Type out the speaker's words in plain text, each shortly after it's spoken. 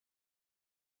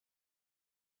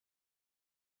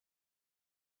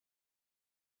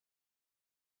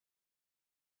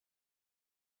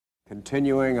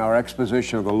Continuing our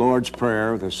exposition of the Lord's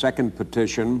Prayer, the second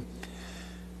petition,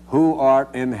 who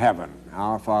art in heaven,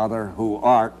 our Father who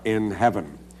art in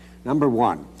heaven. Number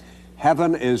one,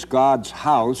 heaven is God's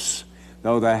house,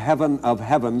 though the heaven of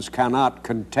heavens cannot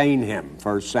contain him,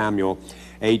 1 Samuel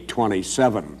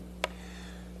 8:27.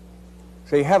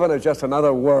 See, heaven is just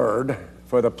another word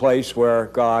for the place where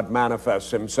God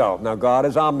manifests himself. Now, God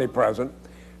is omnipresent,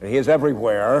 and he is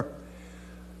everywhere.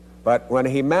 But when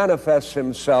he manifests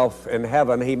himself in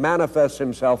heaven, he manifests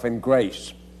himself in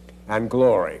grace and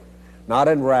glory. Not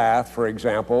in wrath, for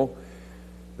example,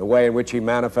 the way in which he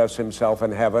manifests himself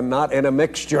in heaven, not in a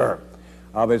mixture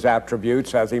of his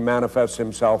attributes as he manifests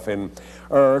himself in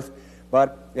earth,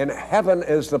 but in heaven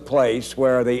is the place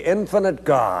where the infinite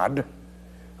God,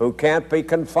 who can't be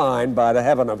confined by the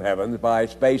heaven of heavens, by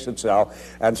space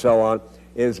itself, and so on,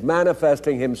 is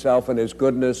manifesting himself in his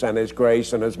goodness and his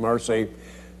grace and his mercy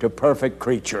to perfect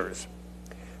creatures.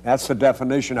 That's the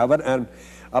definition of it, and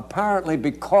apparently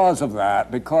because of that,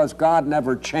 because God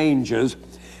never changes,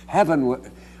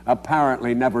 heaven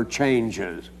apparently never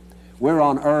changes. We're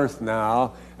on earth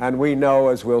now, and we know,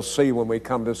 as we'll see when we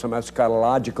come to some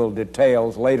eschatological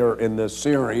details later in this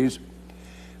series,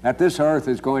 that this earth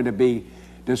is going to be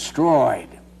destroyed.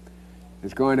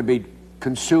 It's going to be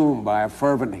consumed by a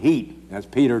fervent heat, as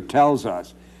Peter tells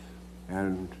us.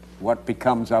 And what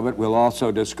becomes of it we'll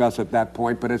also discuss at that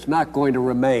point, but it's not going to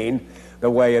remain the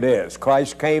way it is.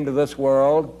 Christ came to this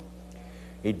world.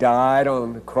 He died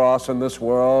on the cross in this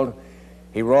world.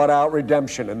 He wrought out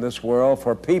redemption in this world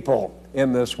for people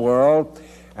in this world,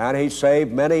 and he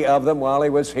saved many of them while he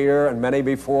was here and many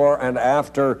before and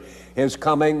after his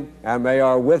coming, and they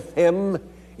are with him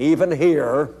even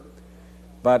here.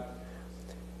 But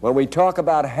when we talk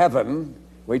about heaven,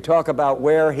 we talk about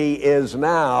where he is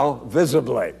now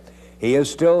visibly. He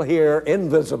is still here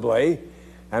invisibly,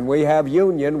 and we have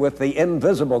union with the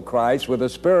invisible Christ, with the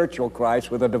spiritual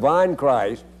Christ, with the divine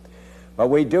Christ. But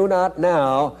we do not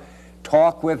now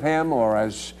talk with him, or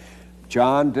as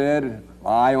John did,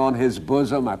 lie on his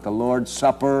bosom at the Lord's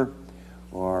Supper,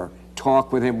 or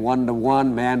talk with him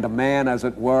one-to-one, man-to-man, as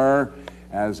it were,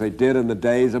 as they did in the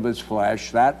days of his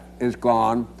flesh. That is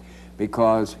gone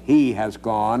because he has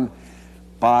gone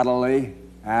bodily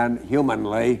and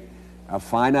humanly, a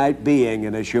finite being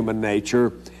in his human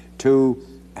nature, to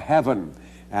heaven.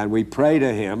 And we pray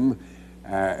to him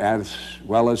as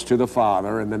well as to the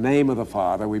Father. In the name of the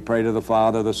Father, we pray to the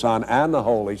Father, the Son, and the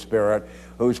Holy Spirit,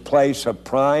 whose place of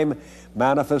prime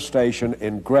manifestation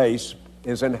in grace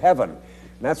is in heaven. And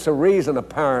that's the reason,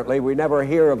 apparently, we never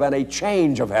hear of any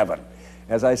change of heaven.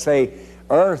 As I say,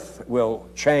 earth will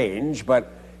change,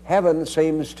 but heaven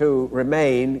seems to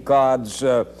remain God's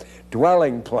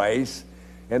dwelling place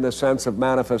in the sense of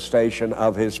manifestation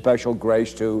of his special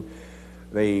grace to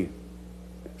the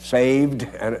saved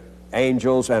and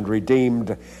angels and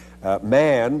redeemed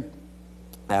man.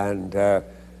 And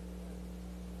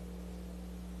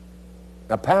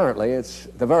apparently it's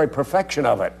the very perfection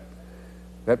of it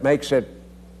that makes it,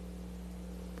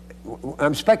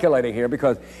 I'm speculating here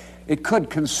because it could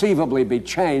conceivably be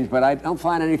changed, but I don't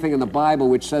find anything in the Bible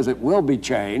which says it will be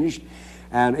changed.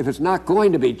 And if it's not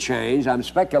going to be changed, I'm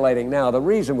speculating now, the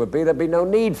reason would be there'd be no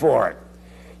need for it.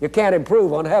 You can't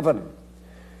improve on heaven.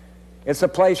 It's a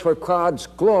place where God's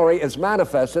glory is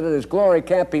manifested, and his glory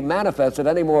can't be manifested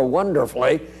any more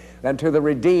wonderfully than to the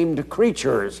redeemed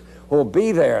creatures who will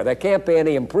be there. There can't be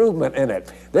any improvement in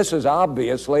it. This is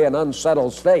obviously an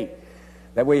unsettled state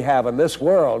that we have in this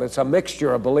world. It's a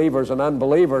mixture of believers and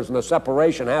unbelievers, and a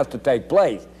separation has to take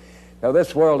place. Now,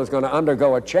 this world is going to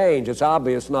undergo a change. It's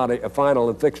obvious, not a final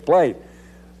and fixed place.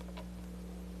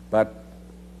 But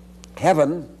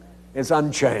heaven is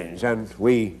unchanged, and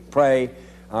we pray,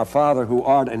 our Father who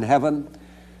art in heaven,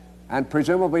 and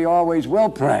presumably always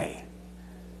will pray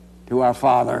to our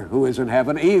Father who is in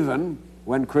heaven, even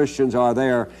when Christians are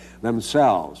there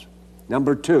themselves.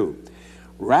 Number two,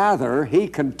 rather, he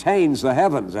contains the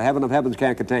heavens. The heaven of heavens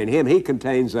can't contain him. He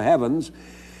contains the heavens.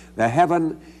 The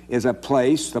heaven is a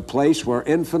place, the place where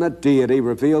infinite deity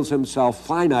reveals himself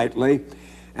finitely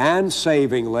and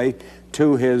savingly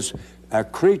to his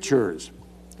creatures,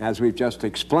 as we've just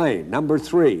explained. Number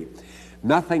three,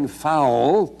 nothing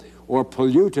foul or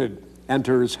polluted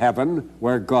enters heaven,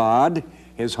 where God,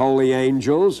 his holy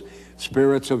angels,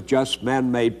 spirits of just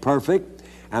men made perfect,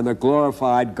 and the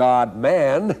glorified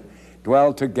God-man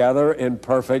dwell together in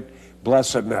perfect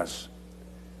blessedness.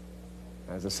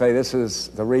 As I say, this is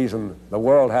the reason the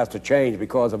world has to change,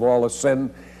 because of all the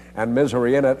sin and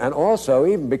misery in it, and also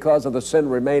even because of the sin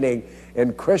remaining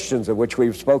in Christians, of which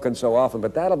we've spoken so often.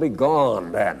 But that'll be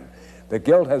gone then. The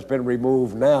guilt has been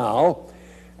removed now,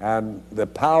 and the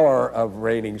power of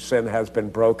reigning sin has been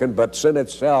broken, but sin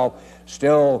itself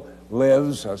still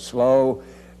lives,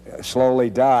 slowly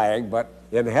dying. But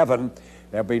in heaven,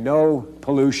 there'll be no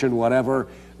pollution whatever.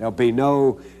 There'll be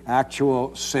no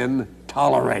actual sin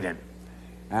tolerated,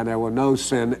 and there will no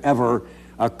sin ever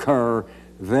occur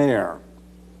there.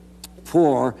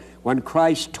 For when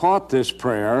Christ taught this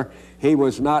prayer, he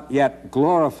was not yet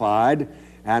glorified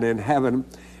and in heaven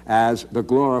as the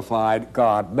glorified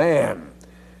God-man.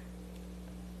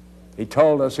 He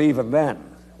told us even then,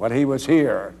 when he was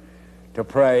here, to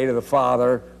pray to the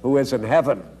Father who is in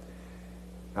heaven.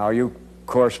 Now, you, of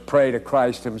course, pray to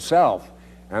Christ himself,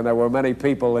 and there were many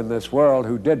people in this world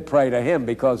who did pray to him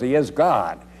because he is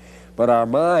God. But our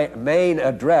main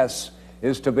address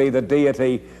is to be the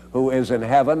deity who is in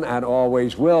heaven and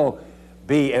always will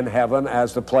be in heaven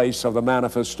as the place of the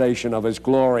manifestation of his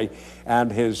glory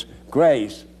and his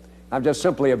grace. I'm just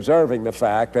simply observing the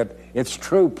fact that it's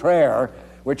true prayer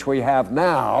which we have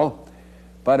now,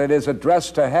 but it is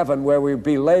addressed to heaven where we'll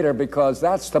be later, because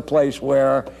that's the place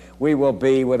where we will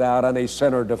be without any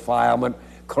sin or defilement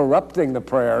corrupting the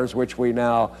prayers which we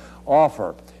now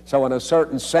offer. So in a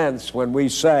certain sense, when we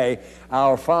say,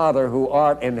 "Our Father who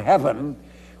art in heaven,"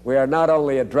 we are not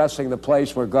only addressing the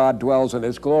place where God dwells in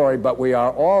his glory, but we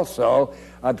are also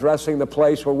addressing the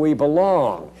place where we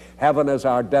belong. Heaven is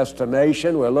our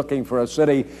destination. We're looking for a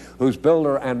city whose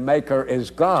builder and maker is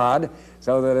God,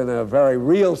 so that in a very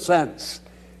real sense,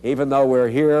 even though we're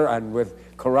here and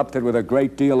corrupted with a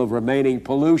great deal of remaining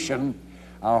pollution,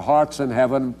 our heart's in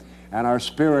heaven and our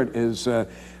spirit is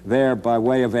there by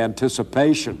way of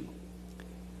anticipation.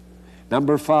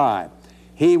 Number 5.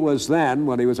 He was then,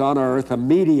 when he was on earth, a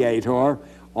mediator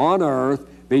on earth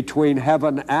between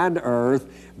heaven and earth,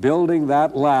 building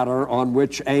that ladder on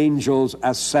which angels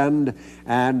ascend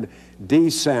and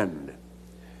descend.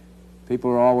 People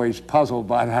are always puzzled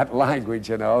by that language,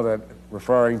 that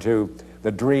referring to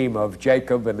the dream of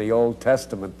Jacob in the Old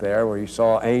Testament there, where he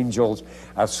saw angels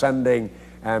ascending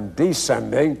and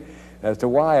descending, as to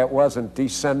why it wasn't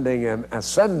descending and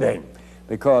ascending.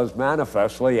 Because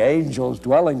manifestly angels'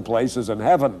 dwelling places in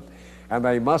heaven, and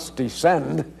they must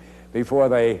descend before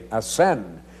they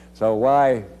ascend. So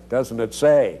why doesn't it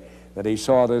say that he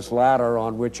saw this ladder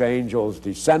on which angels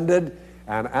descended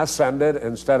and ascended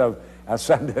instead of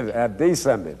ascended and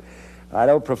descended? I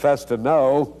don't profess to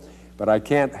know, but I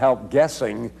can't help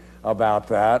guessing about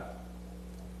that.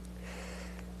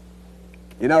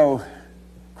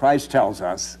 Christ tells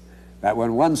us that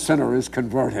when one sinner is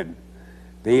converted,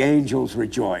 the angels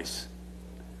rejoice.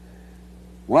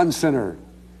 One sinner,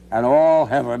 and all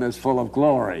heaven is full of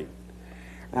glory.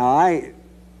 Now,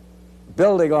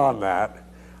 building on that,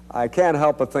 I can't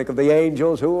help but think of the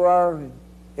angels who are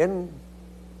in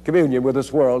communion with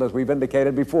this world, as we've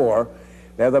indicated before.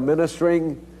 They're the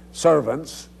ministering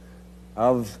servants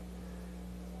of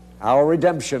our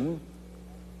redemption.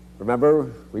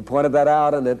 Remember, we pointed that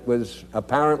out, and it was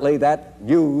apparently that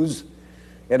news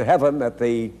in heaven that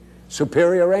the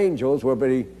superior angels will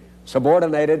be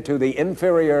subordinated to the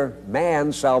inferior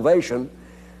man's salvation,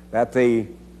 that the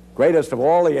greatest of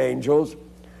all the angels,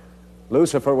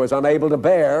 Lucifer, was unable to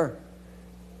bear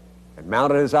and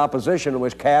mounted his opposition and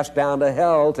was cast down to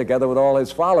hell together with all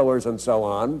his followers and so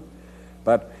on.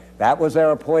 But that was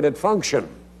their appointed function,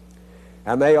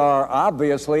 and they are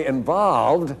obviously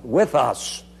involved with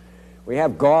us. We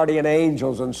have guardian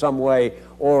angels in some way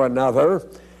or another,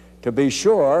 to be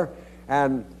sure,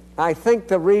 and I think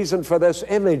the reason for this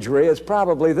imagery is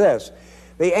probably this.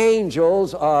 The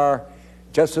angels are,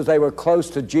 just as they were close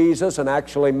to Jesus and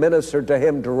actually ministered to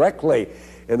him directly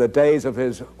in the days of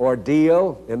his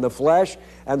ordeal in the flesh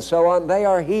and so on, they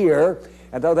are here,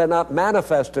 and though they're not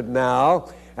manifested now,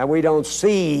 and we don't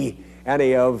see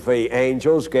any of the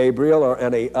angels, Gabriel or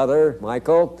any other,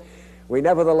 Michael, we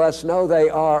nevertheless know they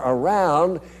are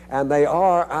around, and they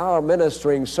are our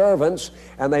ministering servants,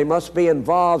 and they must be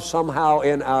involved somehow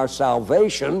in our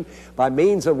salvation, by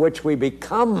means of which we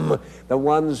become the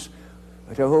ones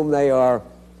to whom they are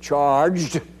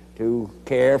charged to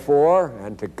care for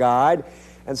and to guide.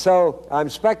 And so I'm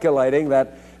speculating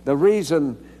that the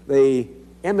reason the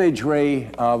imagery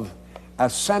of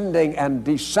ascending and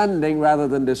descending rather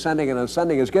than descending and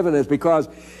ascending is given is because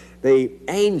the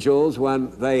angels,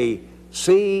 when they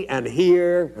see and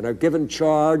hear and are given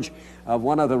charge of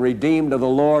one of the redeemed of the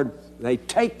Lord, they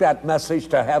take that message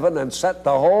to heaven and set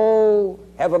the whole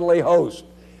heavenly host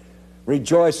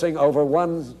rejoicing over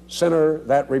one sinner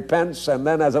that repents, and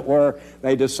then, as it were,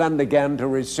 they descend again to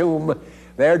resume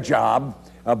their job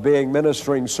of being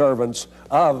ministering servants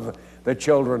of the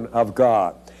children of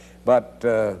God. but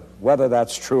whether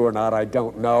that's true or not, I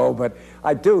don't know. But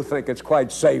I do think it's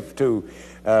quite safe to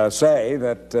say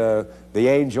that the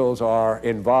angels are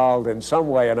involved in some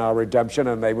way in our redemption,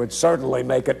 and they would certainly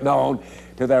make it known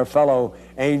to their fellow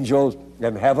angels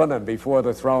in heaven and before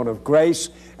the throne of grace,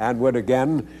 and would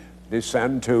again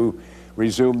descend to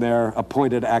resume their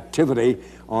appointed activity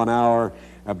on our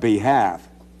behalf.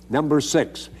 Number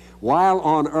 6, while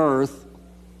on earth,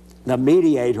 the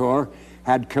mediator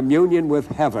had communion with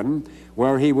heaven,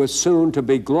 where he was soon to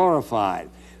be glorified.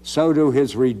 So do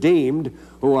his redeemed,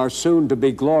 who are soon to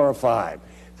be glorified.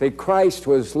 See, Christ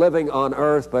was living on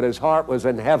earth, but his heart was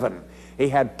in heaven. He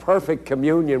had perfect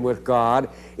communion with God,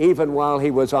 even while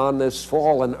he was on this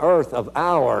fallen earth of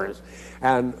ours.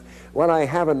 And what I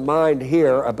have in mind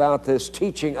here about this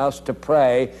teaching us to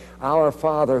pray, Our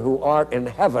Father who art in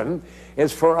heaven,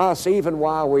 is for us, even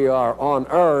while we are on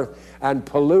earth and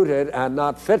polluted and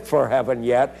not fit for heaven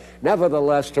yet,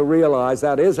 nevertheless to realize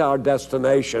that is our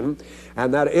destination,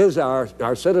 and that is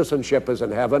our citizenship is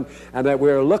in heaven, and that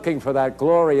we're looking for that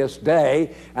glorious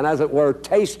day, and as it were,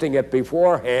 tasting it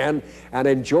beforehand and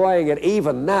enjoying it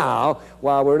even now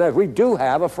while we're there. We do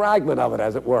have a fragment of it,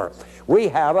 as it were. We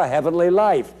have a heavenly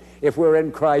life. If we're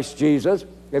in Christ Jesus,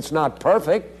 it's not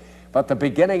perfect, but the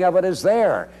beginning of it is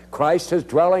there. Christ is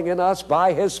dwelling in us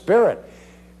by his Spirit.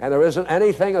 And there isn't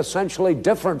anything essentially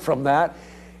different from that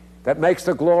that makes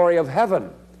the glory of heaven.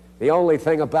 The only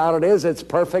thing about it is it's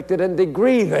perfected in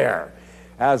degree there,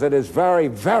 as it is very,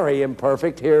 very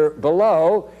imperfect here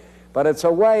below. But it's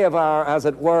a way of our, as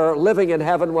it were, living in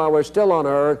heaven while we're still on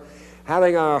earth,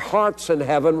 having our hearts in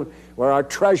heaven where our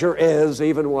treasure is,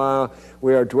 even while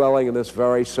we are dwelling in this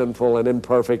very sinful and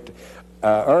imperfect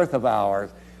earth of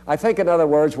ours. I think, in other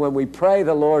words, when we pray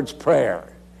the Lord's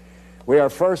Prayer, we are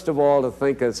first of all to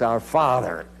think it's our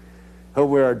Father whom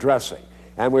we're addressing.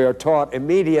 And we are taught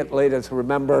immediately to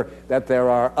remember that there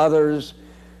are others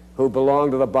who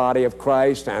belong to the body of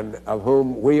Christ and of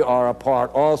whom we are a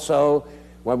part also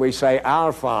when we say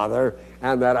our Father,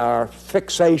 and that our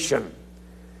fixation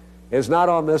is not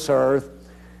on this earth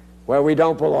where we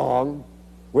don't belong.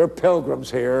 We're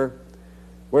pilgrims here.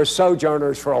 We're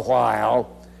sojourners for a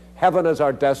while. Heaven is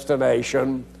our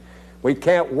destination. We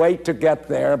can't wait to get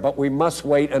there, but we must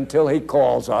wait until he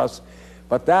calls us.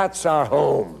 But that's our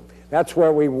home. That's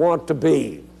where we want to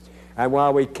be. And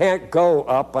while we can't go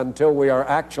up until we are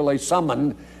actually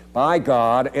summoned by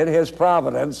God in his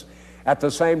providence, at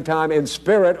the same time in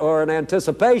spirit or in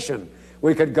anticipation,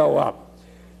 we could go up.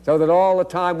 So that all the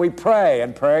time we pray,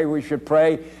 and pray, we should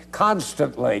pray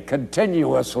constantly,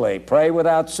 continuously, pray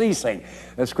without ceasing.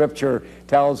 The scripture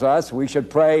tells us we should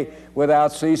pray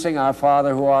without ceasing, Our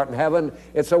Father who art in heaven.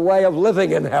 It's a way of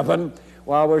living in heaven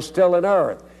while we're still in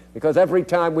earth. Because every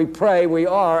time we pray, we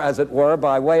are, as it were,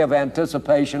 by way of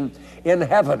anticipation, in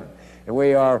heaven. And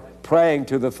we are praying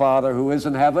to the Father who is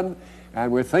in heaven,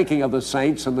 and we're thinking of the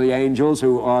saints and the angels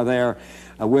who are there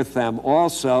with them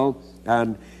also.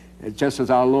 And just as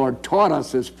our Lord taught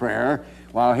us this prayer,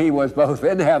 while he was both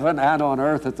in heaven and on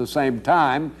earth at the same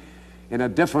time, in a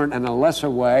different and a lesser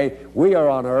way, we are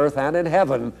on earth and in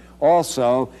heaven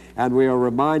also, and we are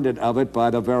reminded of it by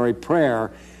the very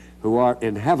prayer, who art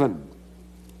in heaven.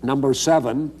 Number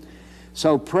 7,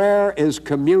 so prayer is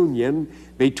communion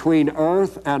between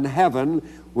earth and heaven,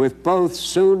 with both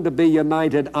soon to be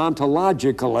united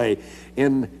ontologically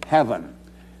in heaven.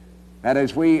 That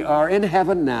is, we are in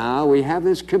heaven now, we have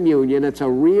this communion, it's a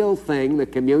real thing, the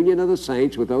communion of the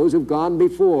saints with those who've gone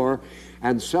before,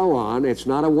 and so on. It's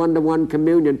not a one-to-one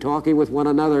communion talking with one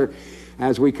another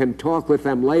as we can talk with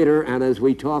them later and as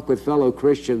we talk with fellow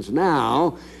Christians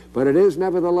now, but it is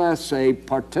nevertheless a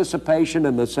participation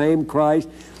in the same Christ,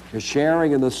 a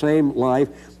sharing in the same life.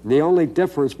 And the only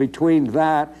difference between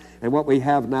that and what we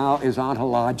have now is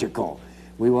ontological.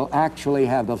 We will actually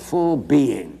have the full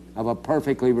being of a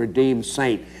perfectly redeemed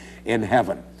saint in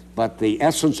heaven. But the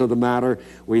essence of the matter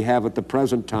we have at the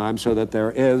present time, so that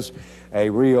there is a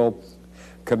real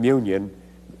communion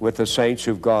with the saints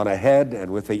who've gone ahead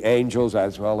and with the angels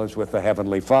as well as with the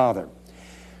Heavenly Father.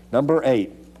 Number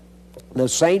 8, the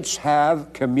saints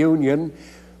have communion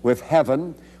with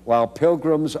heaven while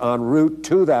pilgrims en route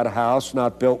to that house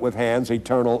not built with hands,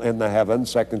 eternal in the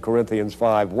heavens, 2 Corinthians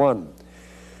 5:1.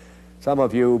 Some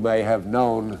of you may have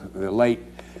known the late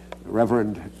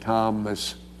Reverend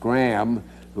Thomas Graham,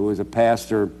 who was a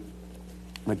pastor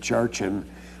at a church in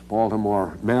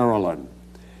Baltimore, Maryland.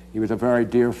 He was a very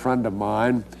dear friend of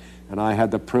mine, and I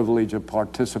had the privilege of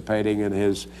participating in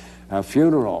his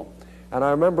funeral. And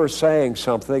I remember saying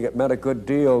something that meant a good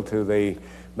deal to the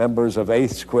members of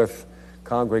Athsquith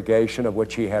congregation, of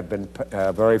which he had been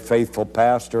a very faithful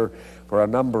pastor for a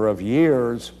number of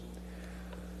years.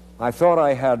 I thought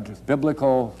I had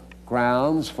biblical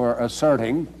grounds for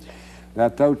asserting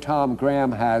that though Tom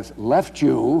Graham has left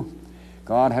you,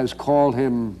 God has called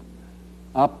him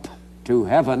up to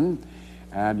heaven,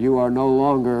 and you are no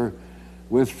longer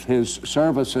with his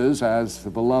services as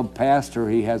the beloved pastor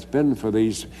he has been for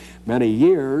these many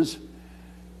years.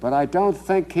 But I don't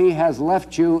think he has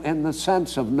left you in the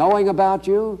sense of knowing about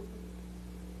you.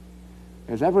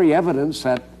 There's every evidence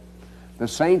that the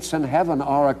saints in heaven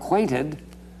are acquainted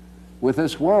with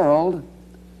this world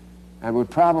and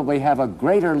would probably have a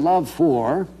greater love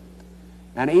for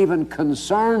and even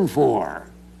concern for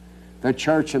the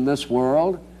church in this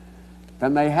world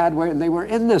than they had when they were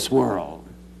in this world.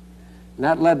 And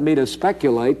that led me to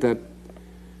speculate that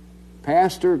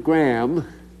Pastor Graham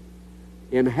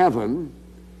in heaven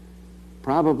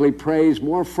probably prays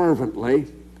more fervently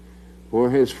for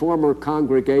his former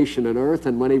congregation on earth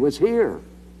than when he was here.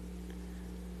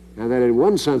 And that in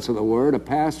one sense of the word, a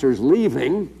pastor's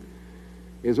leaving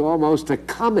is almost a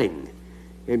coming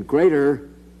in greater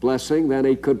blessing than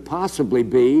he could possibly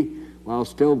be while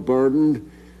still burdened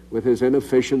with his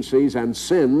inefficiencies and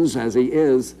sins as he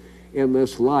is in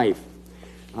this life.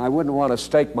 I wouldn't want to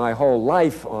stake my whole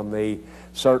life on the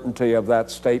certainty of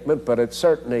that statement, but it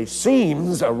certainly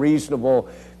seems a reasonable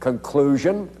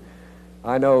conclusion.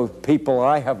 I know people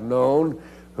I have known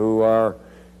who are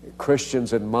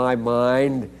Christians in my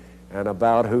mind and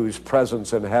about whose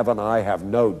presence in heaven I have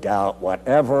no doubt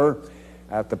whatever.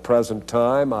 At the present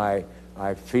time, I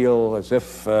feel as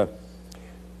if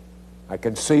I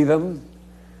can see them.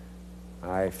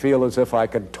 I feel as if I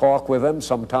can talk with them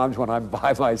sometimes when I'm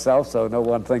by myself, so no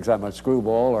one thinks I'm a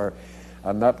screwball or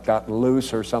a nut gotten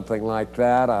loose or something like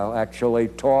that. I'll actually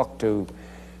talk to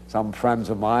some friends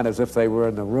of mine as if they were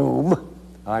in the room.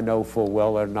 I know full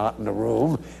well they're not in the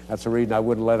room. That's the reason I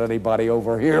wouldn't let anybody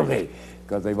overhear me,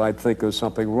 because they might think there's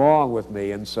something wrong with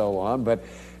me and so on. But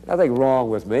nothing wrong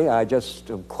with me. I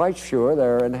just am quite sure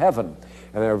they're in heaven.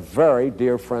 And they're very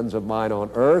dear friends of mine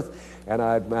on earth. And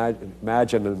I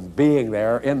imagine them being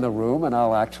there in the room, and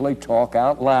I'll actually talk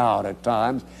out loud at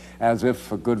times as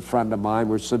if a good friend of mine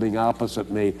were sitting opposite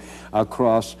me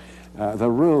across the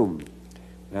room.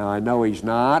 Now, I know he's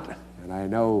not, and I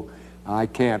know I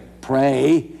can't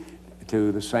pray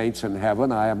to the saints in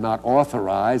heaven. I am not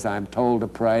authorized. I'm told to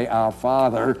pray, Our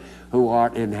Father who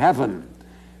art in heaven.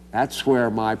 That's where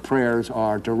my prayers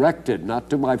are directed, not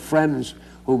to my friends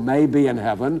who may be in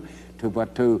heaven,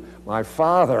 but to my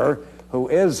Father who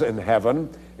is in heaven,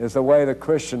 is the way the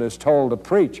Christian is told to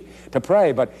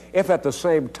pray. But if at the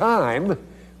same time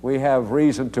we have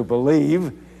reason to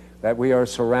believe that we are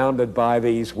surrounded by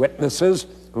these witnesses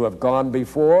who have gone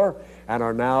before and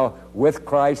are now with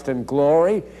Christ in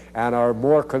glory and are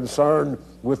more concerned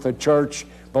with the church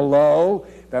below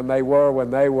than they were when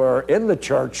they were in the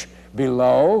church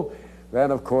below,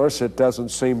 then of course it doesn't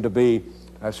seem to be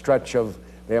a stretch of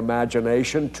the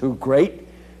imagination too great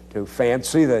to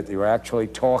fancy that you're actually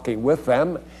talking with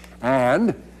them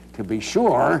and to be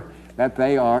sure that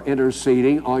they are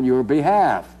interceding on your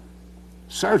behalf.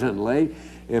 Certainly,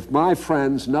 if my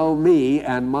friends know me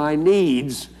and my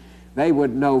needs, they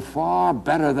would know far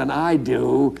better than I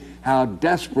do how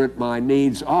desperate my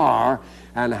needs are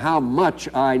and how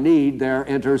much I need their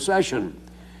intercession.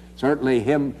 Certainly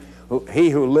he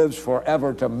who lives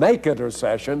forever to make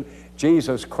intercession,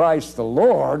 Jesus Christ the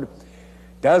Lord,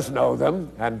 does know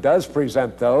them and does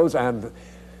present those, and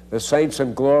the saints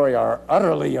in glory are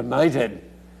utterly united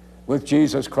with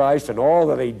Jesus Christ and all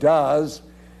that he does.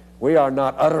 We are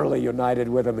not utterly united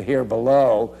with him here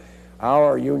below.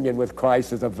 Our union with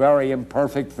Christ is a very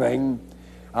imperfect thing.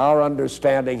 Our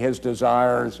understanding his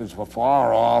desires is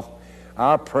far off.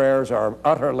 Our prayers are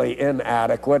utterly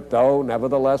inadequate, though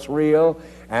nevertheless real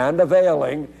and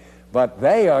availing. But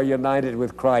they are united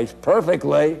with Christ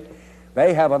perfectly.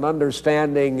 They have an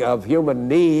understanding of human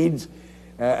needs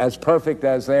as perfect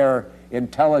as their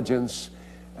intelligence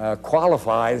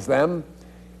qualifies them.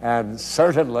 And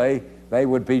certainly they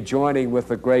would be joining with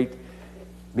the great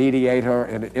mediator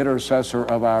and intercessor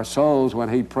of our souls when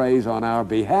he prays on our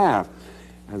behalf.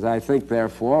 As I think,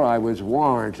 therefore, I was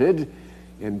warranted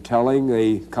in telling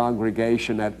the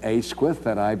congregation at Asquith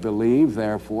that I believe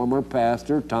their former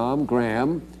pastor, Tom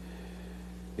Graham,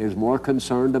 is more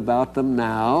concerned about them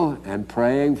now and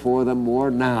praying for them more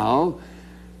now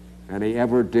than he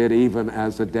ever did even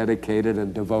as the dedicated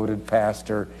and devoted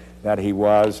pastor that he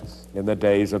was in the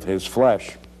days of his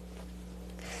flesh.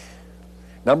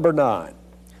 Number 9,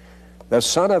 the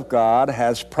Son of God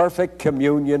has perfect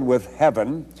communion with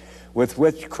heaven, with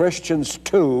which Christians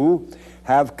too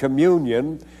have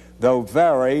communion, though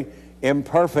very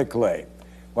imperfectly.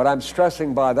 What I'm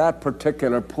stressing by that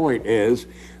particular point is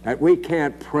that we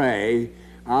can't pray,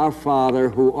 "Our Father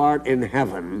who art in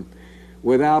heaven,"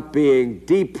 without being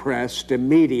depressed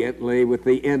immediately with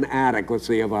the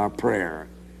inadequacy of our prayer.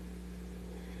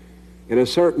 In a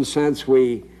certain sense,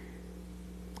 we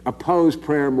oppose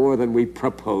prayer more than we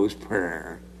propose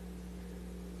prayer.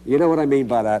 You know what I mean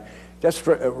by that? Just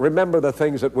remember the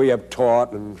things that we have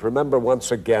taught, and remember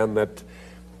once again that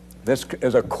this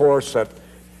is a course that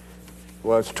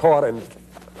was taught in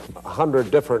 100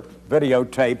 different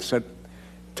videotapes that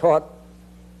taught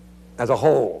as a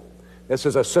whole. This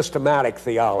is a systematic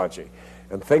theology,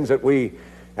 and things that we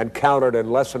encountered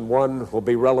in Lesson 1 will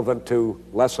be relevant to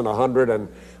Lesson 100 and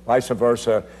vice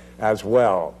versa as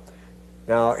well.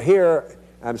 Now here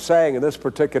I'm saying in this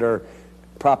particular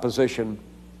proposition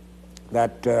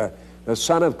that the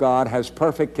Son of God has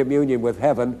perfect communion with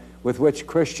heaven, with which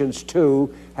Christians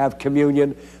too have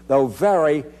communion, though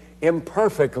very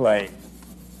imperfectly.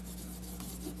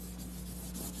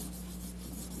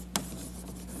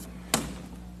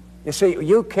 You see,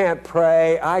 you can't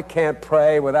pray, I can't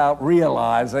pray without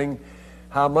realizing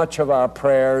how much of our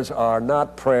prayers are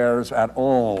not prayers at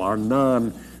all, are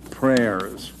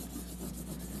non-prayers.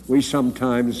 We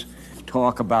sometimes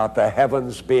talk about the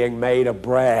heavens being made of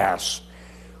brass,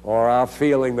 or our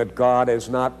feeling that God is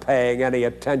not paying any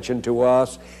attention to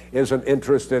us, isn't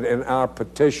interested in our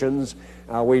petitions.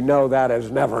 We know that is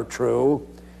never true.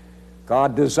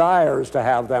 God desires to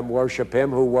have them worship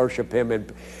Him who worship Him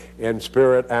in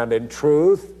spirit and in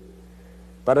truth,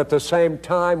 but at the same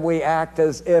time we act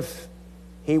as if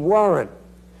He weren't.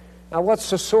 Now what's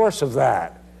the source of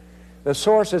that? The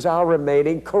source is our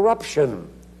remaining corruption.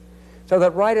 So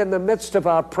that right in the midst of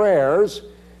our prayers,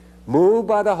 moved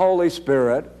by the Holy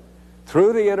Spirit,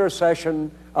 through the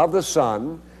intercession of the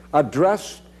Son,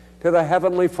 addressed to the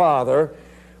Heavenly Father,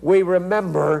 we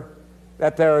remember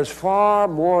that there is far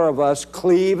more of us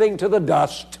cleaving to the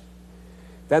dust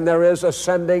than there is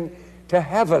ascending to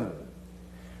heaven.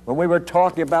 When we were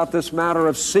talking about this matter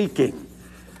of seeking,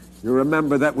 you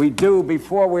remember that we do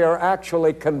before we are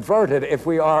actually converted, if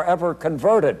we are ever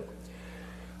converted.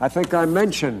 I think I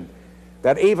mentioned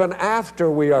that even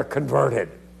after we are converted,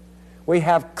 we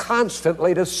have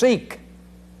constantly to seek.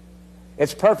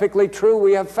 It's perfectly true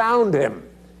we have found Him,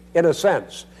 in a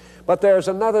sense. But there's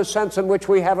another sense in which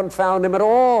we haven't found Him at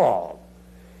all.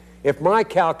 If my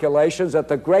calculations, that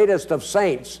the greatest of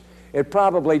saints is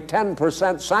probably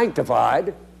 10%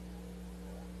 sanctified,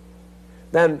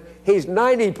 then he's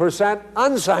 90%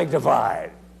 unsanctified.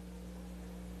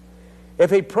 If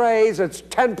he prays, it's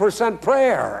 10%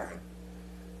 prayer,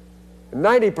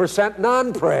 90%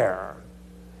 non-prayer.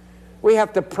 We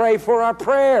have to pray for our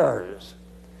prayers.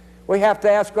 We have to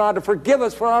ask God to forgive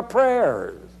us for our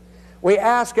prayers. We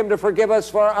ask Him to forgive us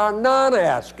for our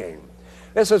non-asking.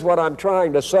 This is what I'm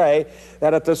trying to say,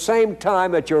 that at the same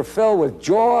time that you're filled with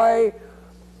joy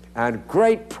and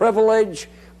great privilege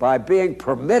by being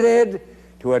permitted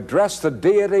to address the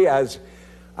deity as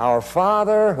our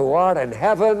Father who art in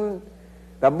heaven,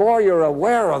 the more you're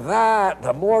aware of that,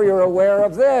 the more you're aware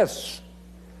of this.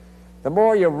 The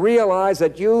more you realize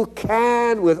that you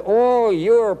can, with all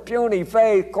your puny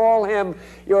faith, call Him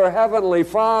your Heavenly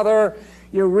Father,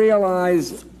 you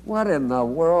realize, what in the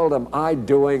world am I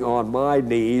doing on my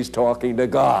knees talking to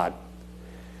God?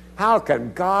 How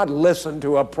can God listen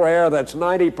to a prayer that's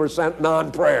 90%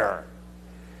 non-prayer?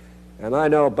 And I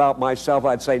know about myself,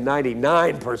 I'd say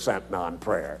 99%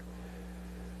 non-prayer.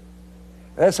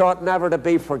 This ought never to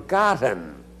be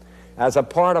forgotten as a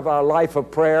part of our life of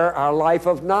prayer, our life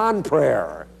of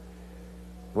non-prayer.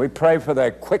 We pray for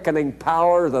the quickening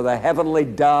powers of the heavenly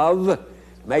dove,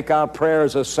 make our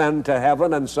prayers ascend to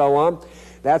heaven, and so on.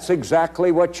 That's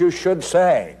exactly what you should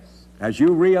say. As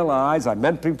you realize, I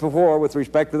mentioned before with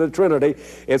respect to the Trinity,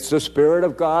 it's the Spirit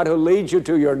of God who leads you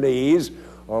to your knees,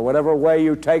 or whatever way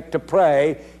you take to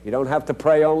pray. You don't have to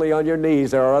pray only on your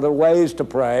knees. There are other ways to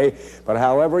pray. But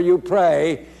however you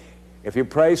pray, if you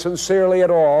pray sincerely at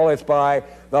all, it's by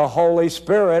the Holy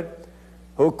Spirit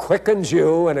who quickens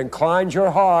you and inclines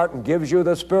your heart and gives you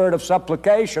the spirit of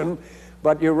supplication.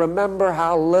 But you remember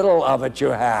how little of it you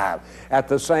have. At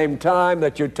the same time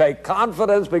that you take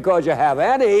confidence because you have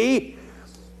any,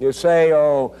 you say,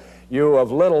 oh, you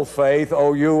of little faith,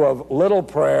 oh, you of little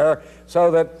prayer, so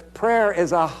that prayer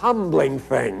is a humbling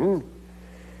thing.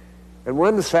 In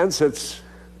one sense,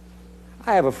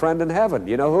 I have a friend in heaven.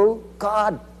 You know who?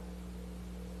 God.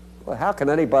 Well, how can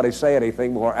anybody say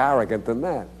anything more arrogant than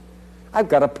that? I've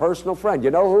got a personal friend. You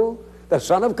know who? The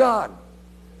Son of God.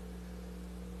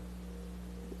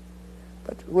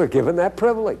 But we're given that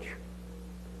privilege.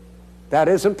 That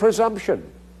isn't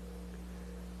presumption.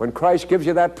 When Christ gives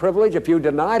you that privilege, if you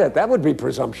denied it, that would be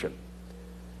presumption.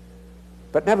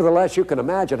 But nevertheless, you can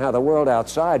imagine how the world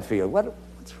outside feels.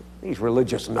 What's these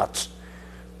religious nuts?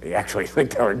 They actually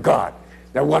think they're in God.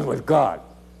 They're one with God.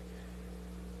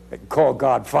 They can call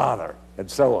God Father, and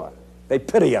so on. They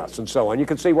pity us, and so on. You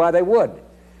can see why they would.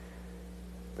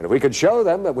 But if we could show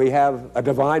them that we have a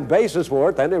divine basis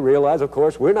for it, then they realize, of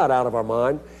course, we're not out of our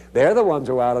mind. They're the ones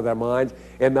who are out of their minds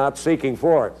in not seeking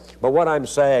for it. But what I'm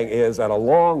saying is that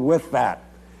along with that,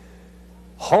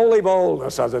 holy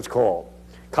boldness, as it's called,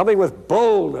 coming with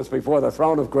boldness before the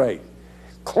throne of grace,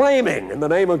 claiming in the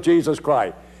name of Jesus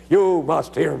Christ, you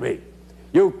must hear me.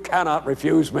 You cannot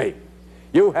refuse me.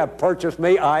 You have purchased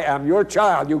me. I am your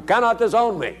child. You cannot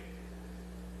disown me.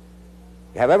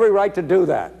 You have every right to do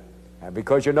that. And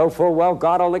because you know full well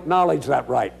God will acknowledge that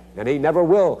right, and he never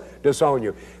will disown you.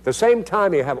 At the same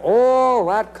time, you have all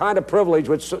that kind of privilege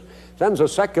which sends the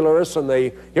secularists and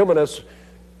the humanists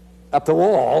up the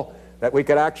wall, that we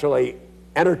could actually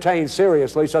entertain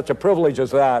seriously such a privilege as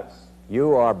that.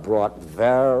 You are brought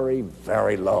very,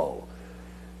 very low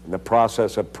in the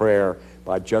process of prayer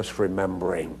by just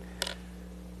remembering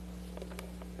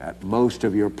that most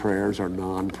of your prayers are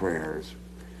non-prayers.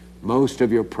 Most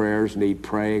of your prayers need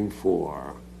praying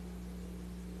for.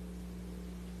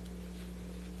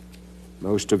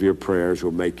 Most of your prayers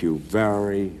will make you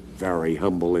very, very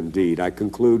humble indeed. I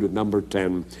conclude with number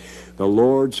 10. The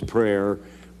Lord's Prayer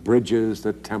bridges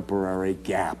the temporary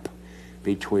gap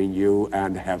between you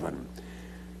and heaven.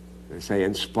 They say,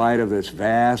 in spite of this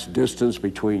vast distance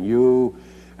between you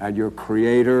and your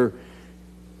Creator,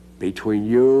 between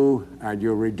you and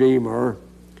your Redeemer,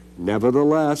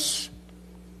 nevertheless,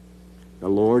 the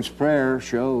Lord's Prayer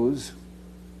shows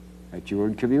that you're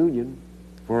in communion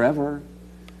forever.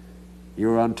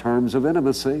 You're on terms of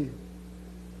intimacy.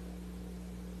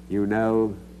 You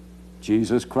know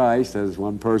Jesus Christ, as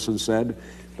one person said,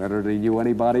 better than you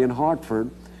anybody in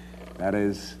Hartford. That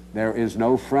is, there is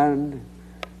no friend,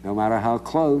 no matter how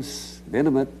close,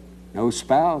 intimate, no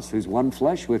spouse who's one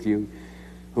flesh with you,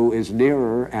 who is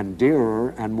nearer and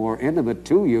dearer and more intimate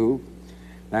to you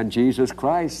than Jesus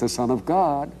Christ, the Son of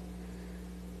God.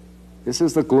 This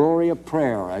is the glory of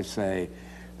prayer, I say,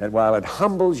 that while it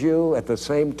humbles you, at the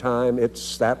same time,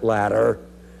 it's that ladder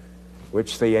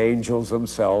which the angels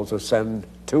themselves ascend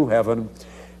to heaven,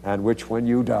 and which when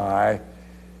you die,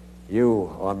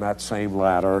 you on that same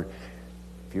ladder,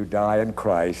 if you die in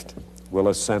Christ, will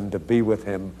ascend to be with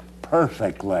him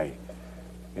perfectly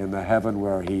in the heaven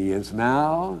where he is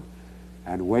now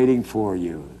and waiting for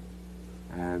you,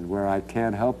 and where I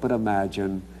can't help but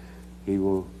imagine he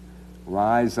will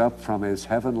rise up from his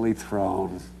heavenly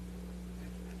throne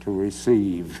to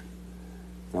receive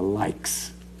the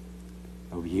likes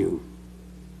of you.